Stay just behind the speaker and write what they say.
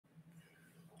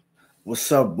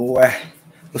What's up, boy?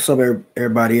 What's up,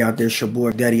 everybody out there? It's your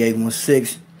boy, Daddy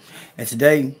 816. And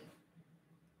today,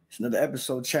 it's another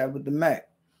episode chat with the Mack.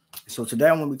 So today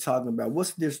I'm going to be talking about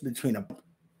what's the difference between a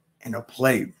and a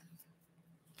player.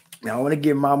 Now I want to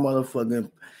give my motherfucker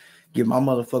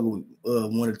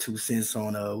 1 or 2 cents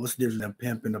on what's the difference between a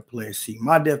pimp and a player. See,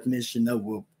 my definition of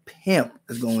a pimp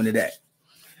is going to that.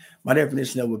 My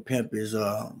definition of a pimp is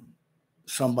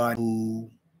somebody who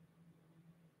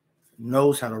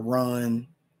knows how to run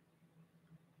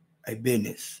a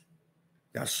business,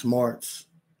 got smarts,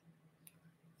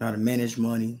 know how to manage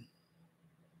money,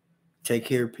 take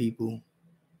care of people,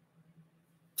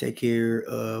 take care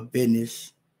of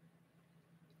business,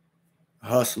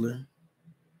 hustler,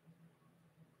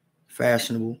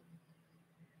 fashionable.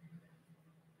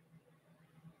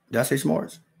 That's a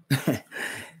smarts.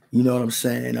 You know what I'm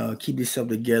saying? Keep yourself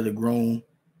together, grown.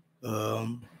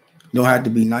 Um, you don't have to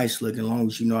be nice looking, as long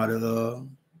as you know how to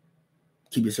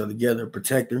keep yourself together. A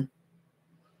protector.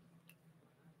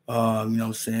 You know what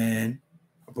I'm saying?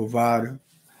 A provider.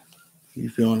 You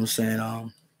feel what I'm saying?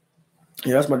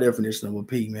 Yeah, that's my definition of a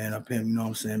P, man. A pimp, you know what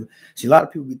I'm saying? See, a lot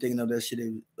of people be thinking of that shit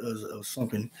as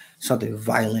something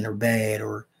violent or bad,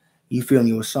 or you feel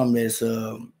me, or something that's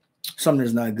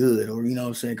not good, or you know what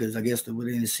I'm saying? Because I guess what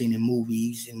they seen in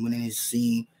movies and when they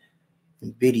seen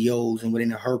in videos and what they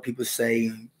heard people say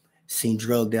and seen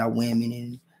drugged out women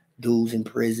and dudes in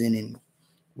prison and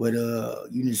what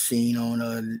you done seen on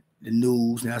the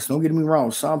news. Now, so don't get me wrong.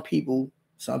 Some people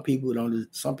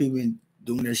been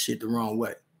doing that shit the wrong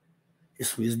way.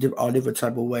 It's all different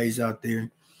type of ways out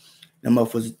there. And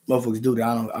motherfuckers do that.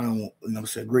 I don't, you know what I'm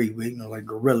saying, agree with, like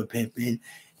gorilla pimping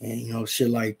and, shit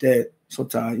like that.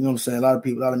 Sometimes, you know what I'm saying, a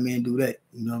lot of men do that.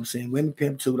 You know what I'm saying? Women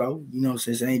pimp too, though. You know what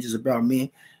I'm saying? It ain't just about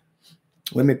men.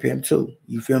 Women pimp too.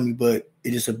 You feel me? But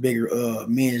it is a bigger,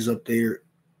 men is up there.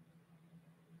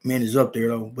 Men is up there,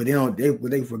 though. But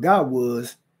what they forgot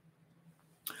was,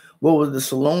 what was the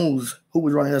saloons? Who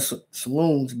was running the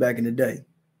saloons back in the day?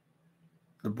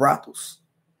 The brothels.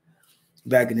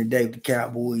 Back in the day with the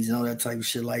Cowboys and all that type of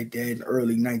shit like that, in the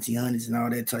early 1900s and all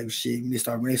that type of shit. When they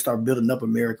start building up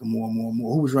America more and more and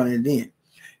more, who was running it then?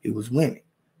 It was women.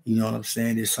 You know what I'm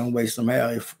saying? There's some way,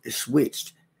 somehow, it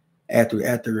switched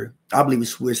after I believe it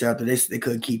switched after they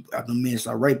couldn't keep, after men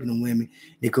started raping the women,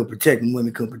 they couldn't protect them.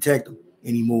 Women couldn't protect them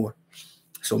anymore.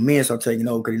 So men started taking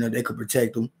over because they could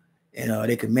protect them and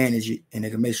they could manage it and they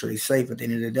could make sure they're safe at the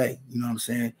end of the day. You know what I'm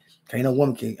saying? Ain't no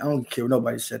woman I don't care what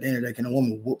nobody said. At the end of the day, can no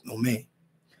woman whoop no man?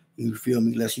 You feel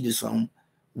me? Unless you just some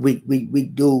weak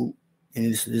dude, and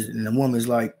the woman's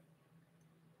like,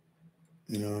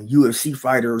 UFC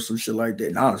fighter or some shit like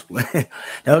that. Nah,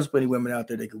 there was plenty of women out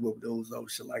there that could whoop those over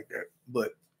shit like that.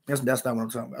 But that's not what I'm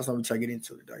talking about. That's not what we try to get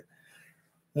into today.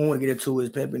 What I want to get into is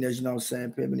pimping. As you know what I'm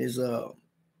saying, pimping is a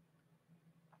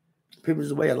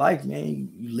way of life, man.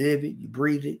 You live it, you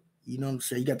breathe it. You know what I'm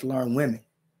saying? You got to learn women.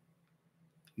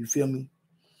 You feel me?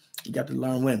 You got to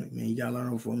learn women, man. You got to learn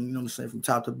them from, you know what I'm saying, from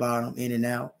top to bottom, in and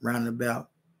out, round and about.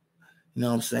 You know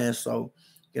what I'm saying? So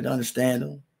you got to understand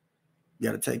them. You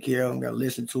got to take care of them. Got to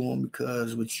listen to them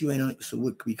because what you gonna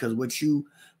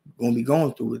be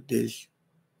going through with this,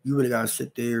 you really got to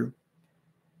sit there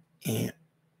and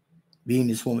be in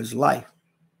this woman's life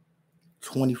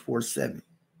 24/7,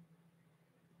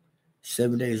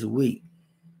 7 days a week,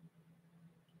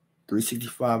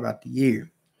 365 out the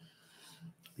year.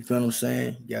 You feel what I'm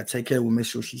saying? You got to take care of her. Make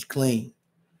sure she's clean.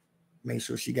 Make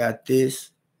sure she got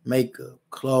this makeup,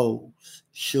 clothes,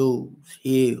 shoes,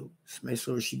 heels. Make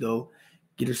sure she go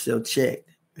get herself checked.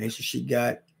 Make sure she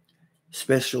got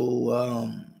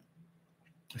special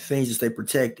things to stay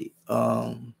protected.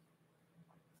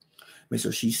 Make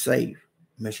sure she's safe.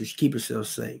 Make sure she keep herself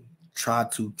safe. Try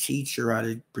to teach her how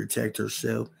to protect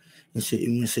herself when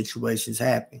situations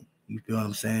happen. You feel what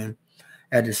I'm saying?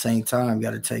 At the same time, you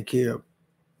got to take care of her.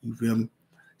 You feel me?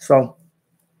 So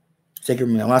take care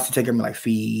of me. I want to take care of me like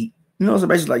feed. So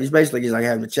it's basically like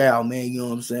having a child, man. You know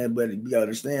what I'm saying? But you gotta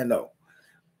understand though,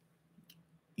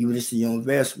 you just see your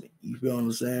investment. You feel what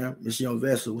I'm saying? It's your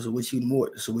investment. So what you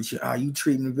more? So how you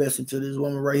treat and invest into this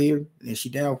woman right here, and she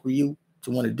down for you to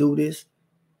want to do this?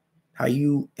 How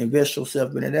you invest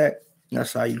yourself into that?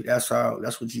 That's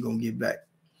what you're gonna get back.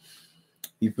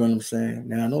 You feel what I'm saying?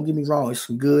 Now, don't get me wrong. It's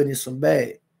some good and some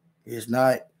bad. It's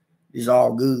not. It's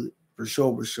all good for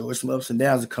sure. It's some ups and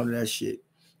downs that come to that shit.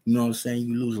 You know what I'm saying?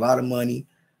 You lose a lot of money.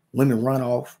 Women run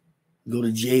off, go to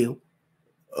jail.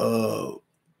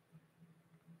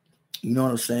 You know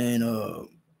what I'm saying?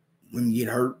 Women get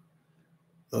hurt.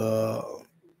 Uh,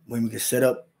 Women get set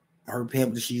up. Her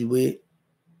pimp that she's with.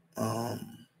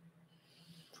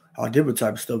 all different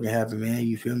type of stuff can happen, man.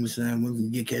 You feel me? Saying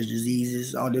we can catch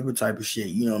diseases, all different type of shit.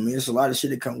 You know what I mean? It's a lot of shit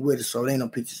that come with it, so it ain't no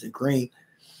pictures and cream.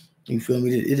 You feel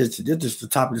me? It's just the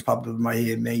topic that's popped up in my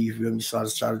head, man. You feel me? So I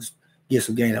just try to get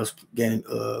some game that was getting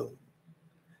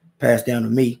passed down to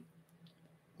me.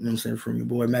 You know what I'm saying? From your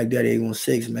boy Mack Daddy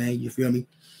 816, man. You feel me?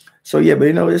 So yeah, but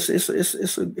you know, it's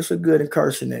a good and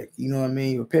cursing act. You know what I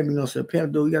mean? A pimp, you know, say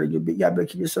pimp, dude, you gotta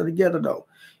keep yourself together though.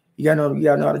 You gotta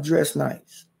know how to dress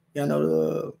nice. You gotta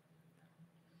know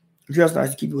to dress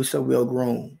nice to keep yourself well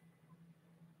grown,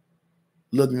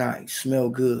 look nice, smell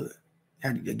good.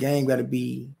 The game gotta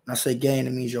be. When I say game,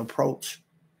 it means your approach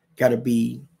gotta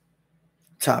be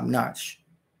top notch.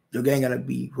 Your game gotta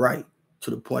be right to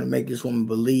the point to make this woman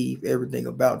believe everything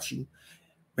about you.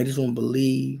 Make this woman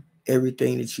believe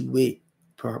everything that you with.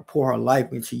 Pour her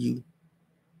life into you.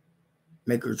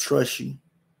 Make her trust you.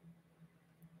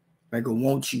 Make her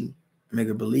want you. Make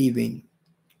her believe in you.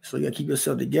 So you gotta keep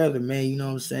yourself together, man. You know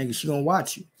what I'm saying? Because she gonna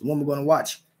watch you. The woman gonna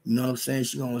watch you. You know what I'm saying?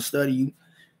 She gonna study you.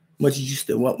 Much as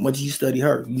you study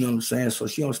her. You know what I'm saying? So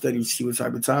she gonna study, see what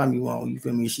type of time you on. You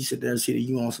feel me? She sit there and see that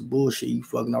you on some bullshit. You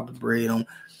fucking off the bread on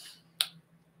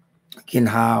getting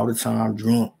high all the time,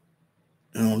 drunk.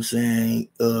 You know what I'm saying?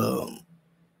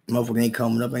 Motherfucker ain't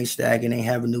coming up, ain't stacking, ain't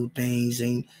having new things,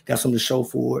 ain't got something to show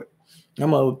for it.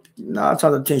 I'm a 9 times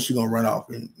out of 10 she gonna run off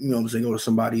and, you know what I'm saying, go to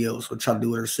somebody else or try to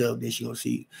do it herself. Then she gonna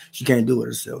see she can't do it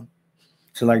herself.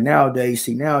 So like nowadays,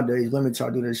 women try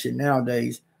to do that shit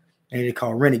nowadays, and they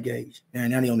call renegades.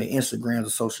 And now they on their Instagrams or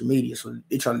social media. So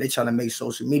they try to make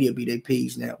social media be their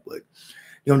peas now, but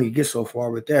you don't need to get so far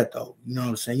with that though. You know what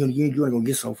I'm saying? You ain't gonna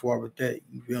get so far with that.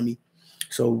 You feel me?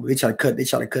 So they try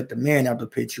to cut the man out the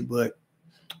picture, but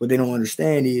what they don't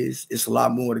understand is it's a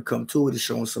lot more to come to it. It's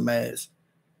showing some ass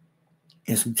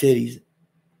and some titties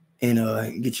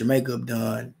and get your makeup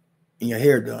done and your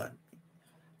hair done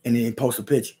and then post a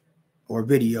picture or a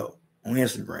video on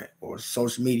Instagram or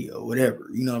social media or whatever.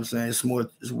 You know what I'm saying?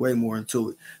 It's way more into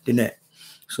it than that.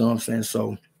 So what I'm saying?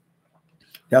 So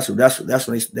that's what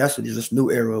this new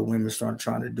era of women start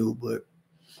trying to do. But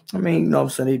I mean, you know what I'm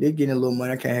saying? They getting a little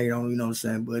money. I can't hate on, you know what I'm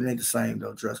saying? But it ain't the same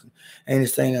though, trust me.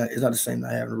 It's not the same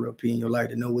not having a real P in your life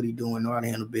to know what he doing, know how to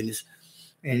handle business,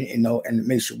 and know and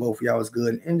make sure both of y'all is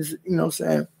good. And just, you know what I'm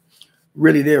saying,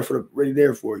 really there for you.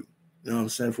 You know what I'm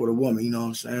saying, for the woman, you know what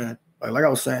I'm saying? Like I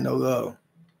was saying though,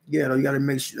 you gotta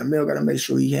make sure the male gotta make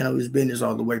sure he handle his business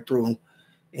all the way through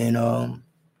and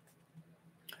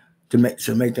to make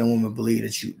that woman believe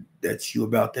that you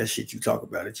about that shit you talk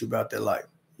about, that you about that life.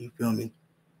 You feel me?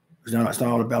 It's not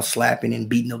all about slapping and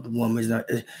beating up the woman.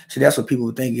 See, that's what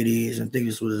people think it is and think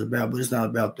it's what it's about, but it's not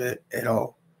about that at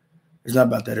all. It's not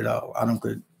about that at all. I don't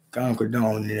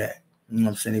condone any of that. You know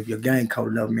what I'm saying? If your gang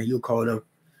coded up, man, you're called up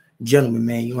gentleman,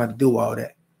 man. You don't have to do all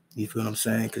that. You feel what I'm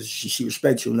saying? Because she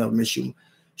respects you enough, man. She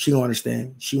don't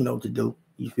understand. She know what to do.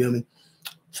 You feel me?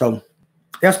 So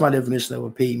that's my definition of a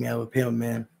P, man, of a pimp,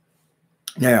 man.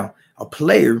 Now, a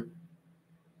player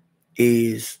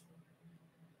is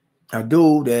a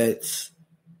dude they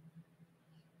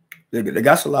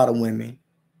got a lot of women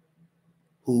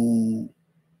who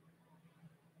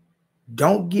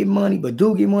don't get money, but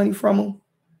do get money from them.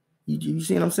 You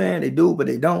see what I'm saying? They do, but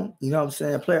they don't. You know what I'm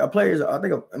saying? A player is, I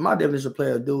think, in my definition, a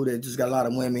player, a dude that just got a lot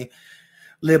of women,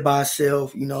 live by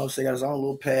himself. You know what I'm saying? Got his own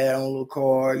little pad, own little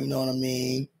car. You know what I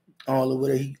mean?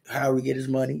 How he get his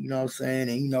money. You know what I'm saying?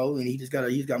 And and he's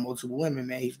got multiple women,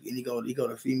 man. He go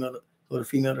to female to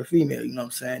female. You know what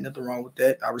I'm saying? Nothing wrong with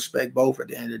that. I respect both at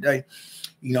the end of the day.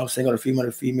 You know what I'm saying? Go to female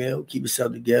to female, keep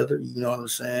yourself together. You know what I'm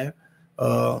saying?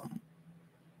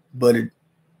 But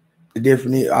the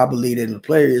difference, I believe that the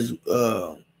player is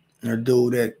a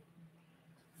dude that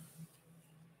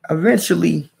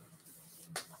eventually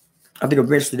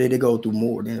they go through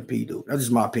more than a P dude. That's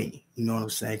just my opinion. You know what I'm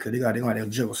saying? Because they got to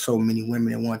juggle so many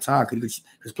women at one time. Because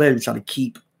players try to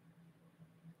keep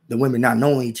the women not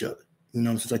knowing each other. You know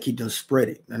what I'm saying? So keep them spread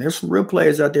it. And there's some real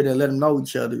players out there that let them know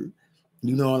each other.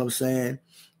 You know what I'm saying?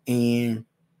 And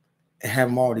have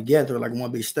them all together like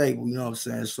one big stable. You know what I'm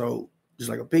saying? So just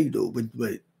like a P dude,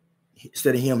 but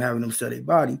instead of him having them sell their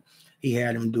body, he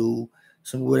had them do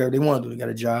some whatever they want to do. They got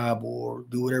a job or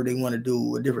do whatever they want to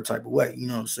do a different type of way. You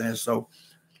know what I'm saying? So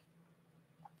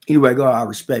anyway, God, I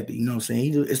respect it. You know what I'm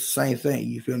saying? It's the same thing.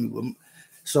 You feel me?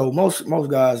 So most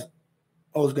guys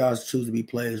choose to be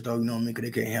players, though. You know what I mean?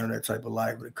 Because they can't handle that type of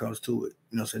life when it comes to it.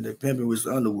 You know what I'm saying? The pimping was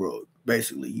the underworld,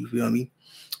 basically. You feel me?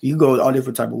 You go all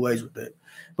different type of ways with that.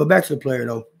 But back to the player,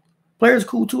 though. Players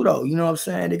cool too, though. You know what I'm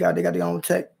saying? They got their own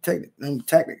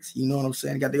tactics. You know what I'm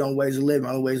saying? They got their own ways of living,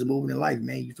 own ways of moving in life,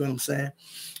 man. You feel what I'm saying?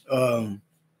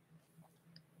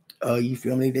 You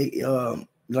feel me?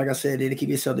 like I said, they keep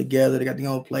themselves together. They got their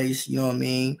own place. You know what I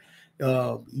mean?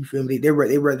 You feel me?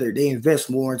 They invest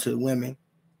more into the women.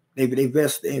 They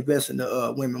invest in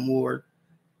the women more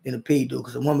than a P do,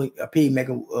 because a P makes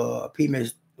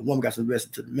the woman got to invest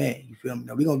into the man. You feel me?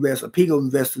 Now we gonna invest. A P gonna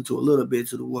invest into a little bit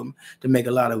to the woman to make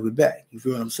a lot of it back. You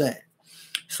feel what I'm saying?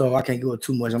 So I can't go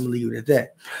too much. I'm gonna leave it at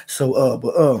that. So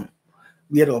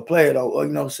we had a player though. You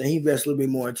know what I'm saying? He invests a little bit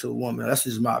more into a woman. That's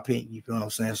just my opinion. You feel what I'm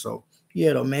saying? So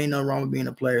yeah, though, man, nothing wrong with being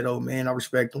a player though, man. I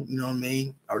respect them. You know what I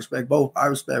mean? I respect both. You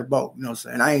know what I'm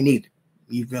saying? I ain't either.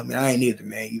 You feel me? I ain't either,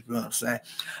 man. You feel what I'm saying?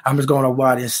 I'm just going to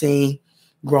watch and scene.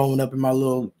 Growing up in my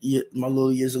little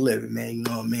years of living, man. You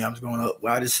know what I mean? I'm just going up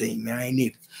wide and scene, man. I ain't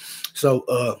either. So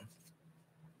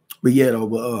but yeah though,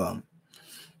 but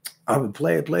I would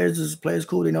players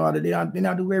cool. They know how to they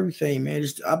not do everything, man.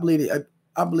 I believe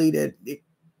that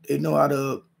they know how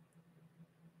to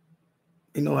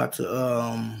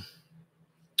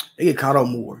they get caught up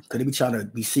more because they be trying to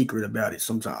be secret about it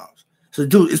sometimes. So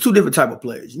it's two different type of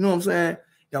players. You know what I'm saying?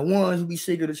 You got ones who be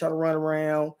secret to try to run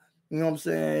around. You know what I'm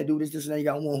saying? Do this, and that. You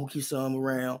got one who keeps some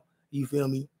around. You feel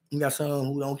me? You got some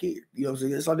who don't care. You know what I'm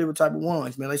saying? It's all different type of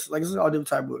ones, man. It's all different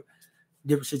type of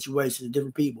different situations,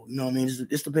 different people. You know what I mean?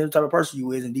 It's depends what type of person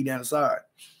you is and deep down inside.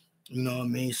 You know what I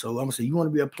mean? So I'm gonna say you want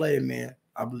to be a player, man.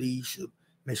 I believe you should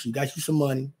make sure you got you some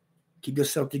money. Keep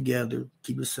yourself together.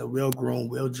 Keep yourself well grown,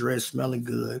 well dressed, smelling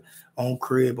good, on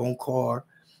crib, on car.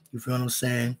 You feel what I'm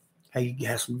saying? Hey, you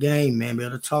have some game, man. Be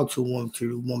able to talk to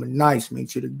a woman nice, make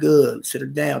sure the good. Sit her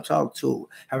down, talk to her,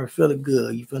 have her feeling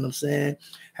good. You feel what I'm saying?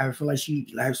 Have her feel like you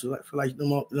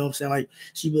know what I'm saying? Like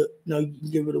she would, you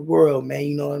give her the world, man.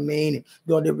 You know what I mean? And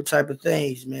do all different type of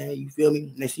things, man. You feel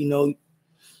me? Next you know,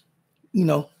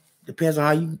 depends on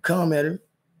how you come at her.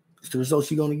 It's the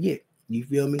results you're gonna get. You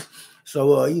feel me?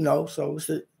 So this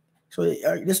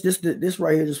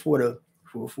right here is for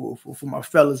my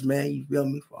fellas, man. You feel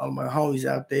me? For all my homies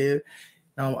out there,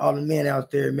 all the men out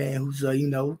there, man, who's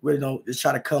really don't just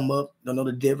try to come up, don't know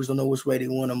the difference, don't know which way they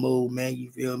want to move, man.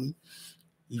 You feel me?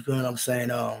 You feel what I'm saying?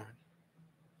 Yeah,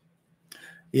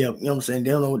 you know what I'm saying?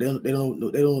 They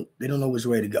don't know which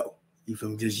way to go. You feel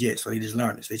me? Just yet. So they just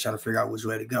learn this. They try to figure out which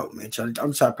way to go, man. I'm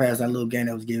trying to pass that little game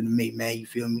that was given to me, man. You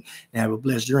feel me? And have a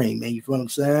blessed dream, man. You feel what I'm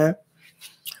saying?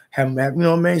 Have you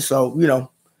know what I mean? So,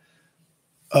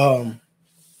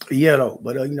 yeah, though.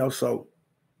 But, so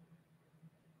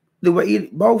the way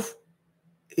both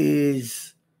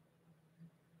is,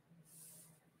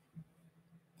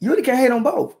 you really can't hate on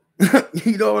both.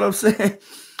 You know what I'm saying?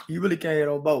 You really can't hate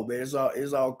on both, man. It's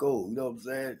all cool. You know what I'm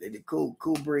saying? They cool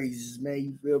breezes, man.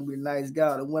 You feel me? Nice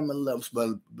guy. The women loves,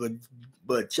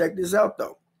 but check this out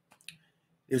though.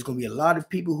 There's gonna be a lot of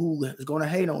people who is gonna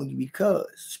hate on you because,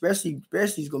 especially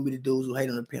it's gonna be the dudes who hate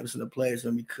on the pimps and the players,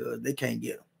 because they can't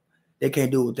get them. They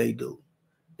can't do what they do.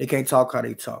 They can't talk how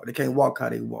they talk. They can't walk how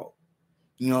they walk.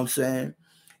 You know what I'm saying?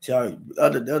 So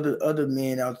other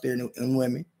men out there and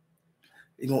women,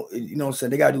 you know what I'm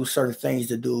saying? They gotta do certain things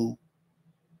to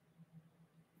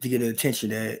get the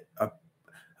attention that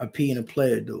a P and a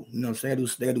player do. You know what I'm saying?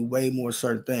 They do way more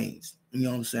certain things. You know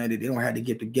what I'm saying? They don't have to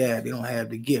get the gab. They don't have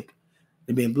the gift.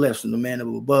 They've been blessed from the man up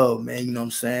above, man. You know what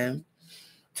I'm saying?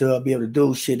 To be able to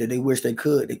do shit that they wish they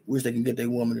could. They wish they can get their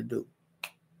woman to do.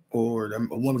 Or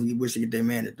a woman wish they get their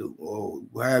man to do. Or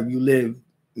however you live,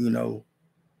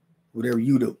 whatever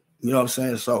you do. You know what I'm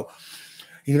saying? So,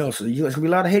 so there's going to be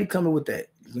a lot of hate coming with that.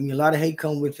 There's going to be a lot of hate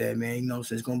coming with that, man. You know what I'm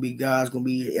saying? It's going to be guys, going to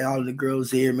be all the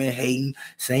girls here, man, hating,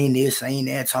 saying this, saying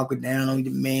that, talking down on the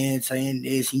man, saying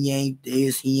this, he ain't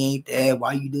that,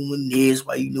 why you doing this,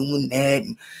 why you doing that?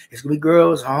 And it's going to be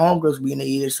girls, homegirls be in the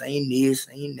ear saying this,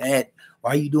 saying that,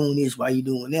 why you doing this, why you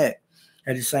doing that?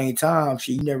 At the same time,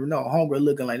 shit, you never know. Homegirl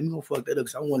looking like, I'm going to fuck that up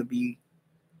because I want to be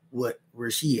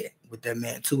where she at with that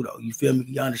man too, though. You feel me?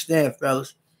 You understand,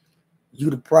 fellas? You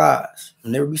the prize.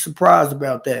 You'll never be surprised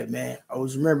about that, man.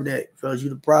 Always remember that, fellas. You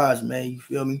the prize, man. You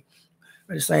feel me?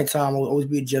 At the same time, always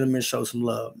be a gentleman, show some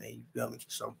love, man. You feel me?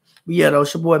 So, but yeah, though,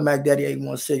 it's your boy Mack Daddy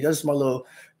 816. That's my little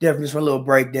definition, my little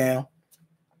breakdown.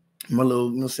 My little,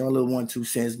 my little 1-2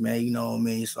 cents, man. You know what I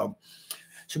mean? So,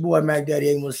 it's your boy Mack Daddy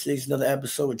 816. Another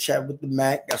episode of Chat with the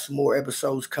Mac. Got some more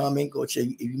episodes coming. Go check.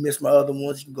 If you missed my other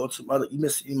ones, you can go to my other. You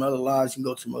missed my other lives, you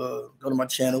can go to my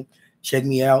channel. Check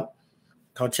me out.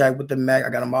 Called Chat with the Mac. I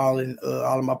got them all in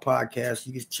all of my podcasts.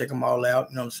 You can check them all out.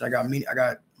 You know what I'm saying? I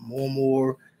got more and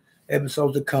more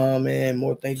episodes to come, and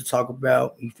more things to talk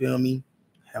about. You feel me?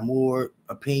 Have more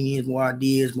opinions, more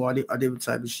ideas, more different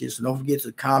type of shit. So don't forget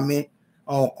to comment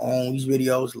on these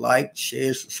videos, like,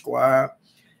 share, subscribe,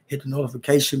 hit the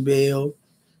notification bell.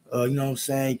 You know what I'm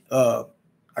saying? I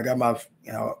got my,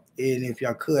 and if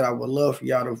y'all could, I would love for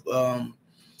y'all to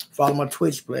follow my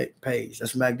Twitch page.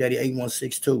 That's Mack Daddy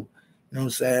 8162. You know what I'm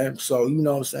saying? So you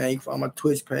know what I'm saying. You follow my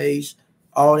Twitch page.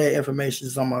 All that information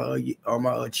is on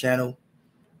my channel.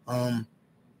 Anything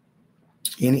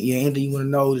you want to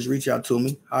know, just reach out to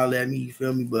me. Holler at me. You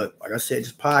feel me? But like I said,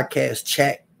 just podcast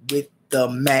chat with the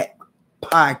Mack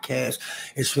podcast.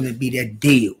 It's gonna be that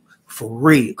deal. For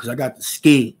real, because I got the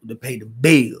skill to pay the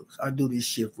bills. I do this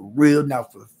shit for real,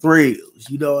 not for thrills.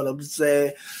 You know what I'm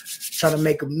saying? Trying to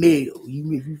make a meal.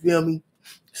 If you feel me?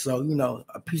 So, you know,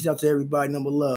 peace out to everybody. Number love.